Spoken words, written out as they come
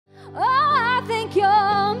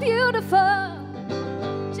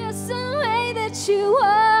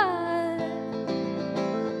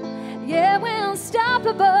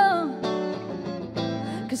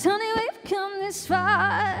'cause honey, we've come this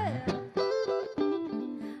far.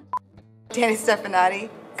 Danni Stefanetti,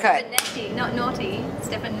 cut. Stefanetti, not naughty,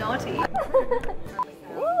 Stefan naughty.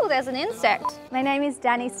 Ooh, there's an insect. My name is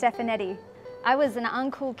Danni Stefanetti. I was an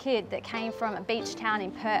uncool kid that came from a beach town in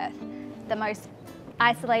Perth, the most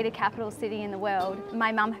isolated capital city in the world.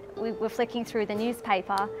 My mum, we were flicking through the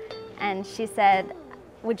newspaper and she said,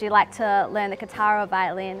 would you like to learn the guitar or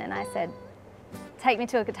violin? And I said, take me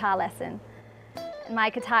to a guitar lesson. My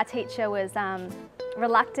guitar teacher was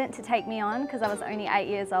reluctant to take me on because I was only 8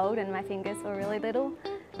 years old and my fingers were really little.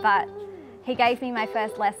 But he gave me my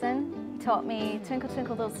first lesson, taught me Twinkle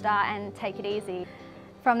Twinkle Little Star and Take It Easy.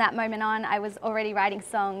 From that moment on, I was already writing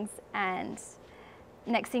songs, and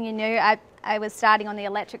next thing you knew, I was starting on the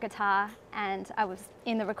electric guitar, and I was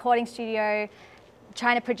in the recording studio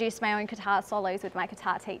trying to produce my own guitar solos with my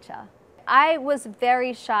guitar teacher. I was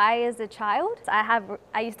very shy as a child. I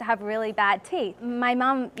used to have really bad teeth. My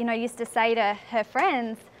mum, used to say to her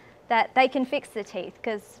friends that they can fix the teeth,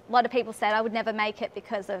 because a lot of people said I would never make it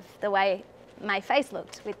because of the way my face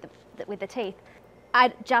looked with the teeth.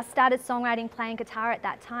 I'd just started songwriting, playing guitar at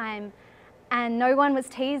that time, and no one was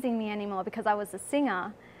teasing me anymore because I was a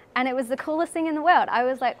singer. And it was the coolest thing in the world. I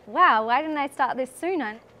was like, wow, why didn't I start this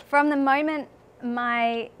sooner? From the moment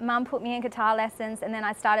my mum put me in guitar lessons and then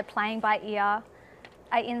I started playing by ear,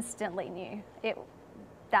 I instantly knew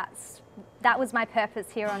that was my purpose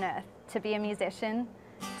here on earth, to be a musician,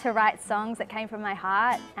 to write songs that came from my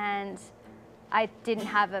heart, and I didn't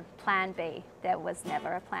have a plan B. There was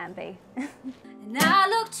never a plan B. And I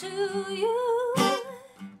look to you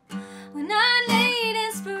when I need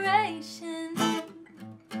inspiration.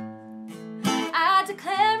 I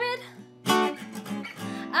declare it,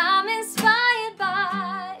 I'm inspired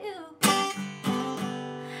by you.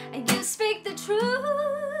 And you speak the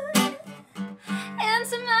truth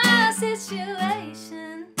into my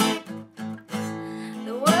situation.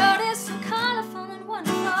 The world is so colorful and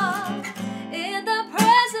wonderful in the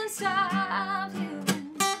presence of you.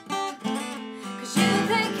 'Cause you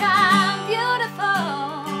think I'm beautiful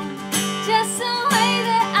just the way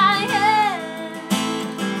that I am.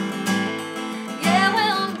 Yeah,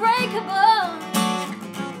 we're unbreakable.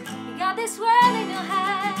 You got this world in your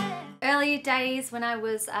hand. Early days when I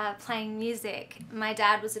was playing music, my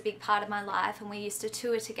dad was a big part of my life, and we used to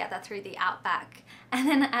tour together through the outback. And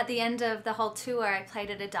then at the end of the whole tour, I played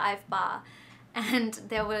at a dive bar, and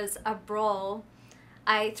there was a brawl.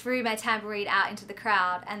 I threw my tambourine out into the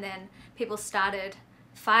crowd, and then people started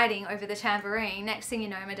fighting over the tambourine. Next thing you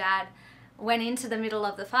know, my dad went into the middle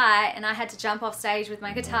of the fight, and I had to jump off stage with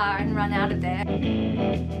my guitar and run out of there.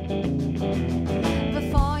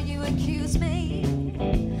 Before you accuse me,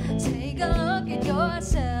 take a look at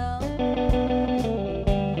yourself.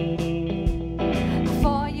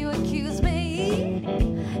 Before you accuse me,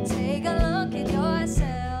 take a look at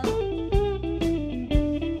yourself.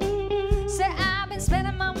 Say I've been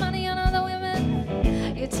spending my money on other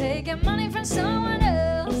women, you're taking money from someone else.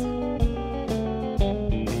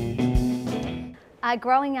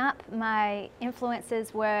 Growing up, my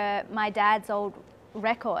influences were my dad's old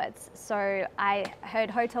records. So I heard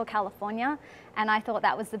Hotel California, and I thought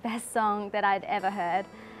that was the best song that I'd ever heard.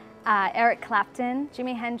 Eric Clapton,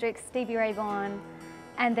 Jimi Hendrix, Stevie Ray Vaughan,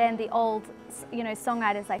 and then the old,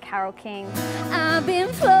 songwriters like Carole King. I've been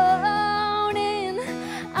floating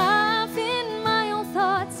off in my own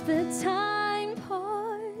thoughts, but time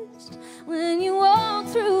paused when you walked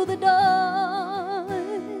through the door.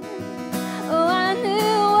 Oh, I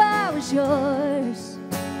knew I was yours,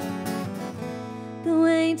 the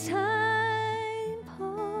way time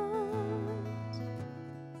paused.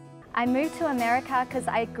 I moved to America because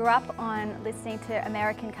I grew up on listening to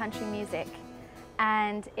American country music,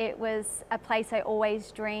 and it was a place I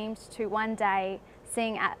always dreamed to one day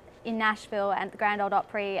sing in Nashville at the Grand Ole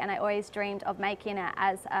Opry, and I always dreamed of making it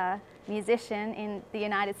as a musician in the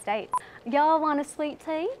United States. Y'all want a sweet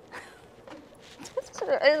tea?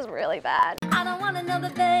 It is really bad. I don't want another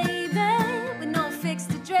baby with no fixed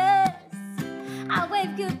address. I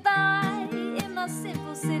wave goodbye in my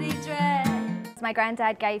simple city dress. My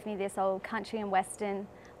granddad gave me this old country and western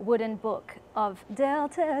wooden book of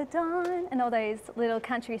Delta Dawn and all those little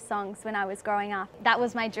country songs when I was growing up. That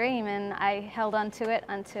was my dream, and I held on to it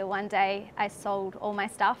until one day I sold all my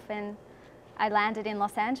stuff and I landed in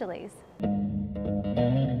Los Angeles.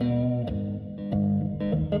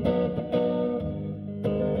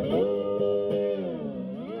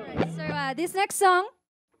 So this next song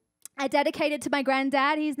I dedicated to my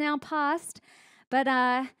granddad. He's now passed, but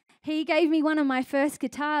he gave me one of my first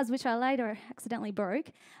guitars, which I later accidentally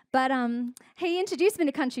broke. But he introduced me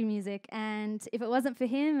to country music, and if it wasn't for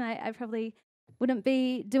him, I probably wouldn't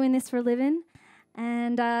be doing this for a living.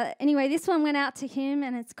 And anyway, this one went out to him,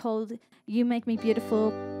 and it's called You Make Me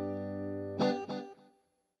Beautiful.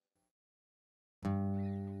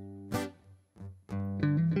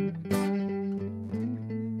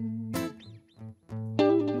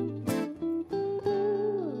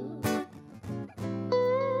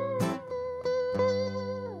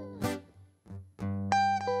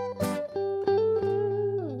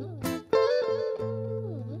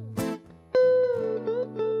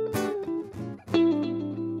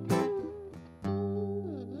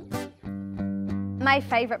 My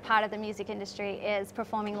favourite part of the music industry is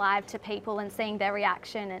performing live to people and seeing their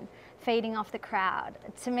reaction and feeding off the crowd.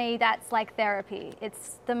 To me, that's like therapy.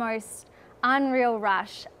 It's the most unreal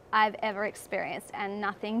rush I've ever experienced, and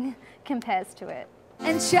nothing compares to it.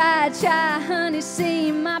 And try, honey, see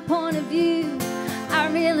my point of view. I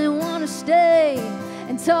really want to stay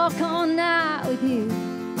and talk all night with you.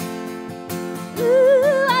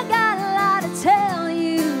 Ooh, I got a lot to tell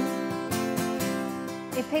you.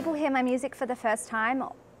 If people hear my music for the first time,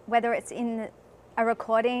 whether it's in a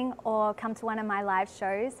recording or come to one of my live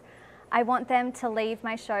shows, I want them to leave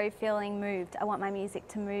my show feeling moved. I want my music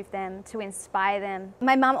to move them, to inspire them.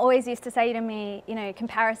 My mum always used to say to me, you know,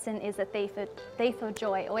 comparison is a thief of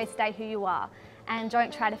joy. Always stay who you are and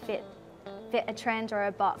don't try to fit a trend or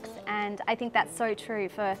a box. And I think that's so true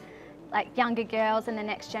for like younger girls and the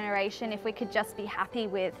next generation. If we could just be happy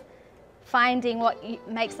with finding what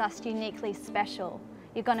makes us uniquely special,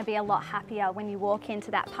 you're going to be a lot happier when you walk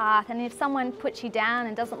into that path. And if someone puts you down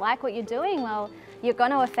and doesn't like what you're doing, well, you're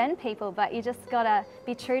going to offend people, but you just got to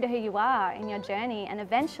be true to who you are in your journey, and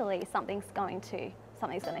eventually something's going to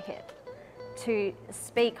hit. To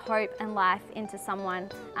speak hope and life into someone,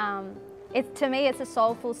 to me, it's a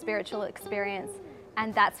soulful spiritual experience,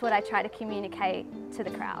 and that's what I try to communicate to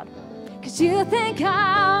the crowd. 'Cause you think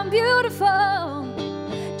I'm beautiful,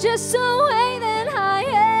 just the way that I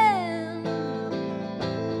am.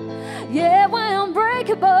 Yeah, we're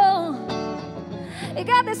unbreakable. You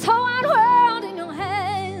got this whole wide world in your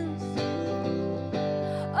hands.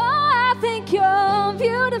 Oh, I think you're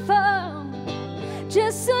beautiful,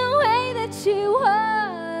 just the way that you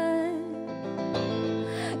are.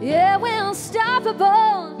 Yeah, we're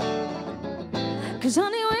unstoppable, 'cause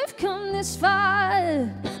honey, we've come this far.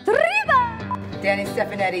 Danni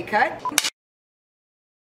Stefanetti, cut.